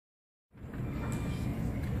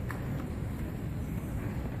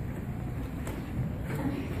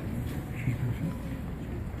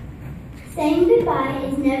Saying goodbye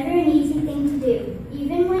is never an easy thing to do,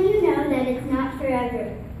 even when you know that it's not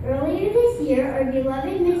forever. Earlier this year, our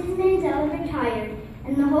beloved Mrs. Manzella retired,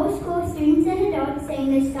 and the whole school, students and adults,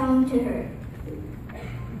 sang this song to her.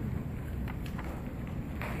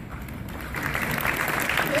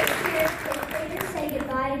 This year, fifth graders say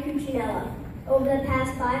goodbye to Cuccinella. Over the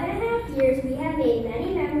past 5.5 years, we have made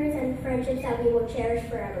many memories and friendships that we will cherish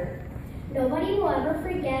forever. Nobody will ever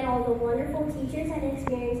forget all the wonderful teachers and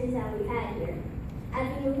experiences that we've had here. As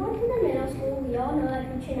we move on to the middle school, we all know that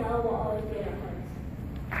Cuccinella will always be in our hearts.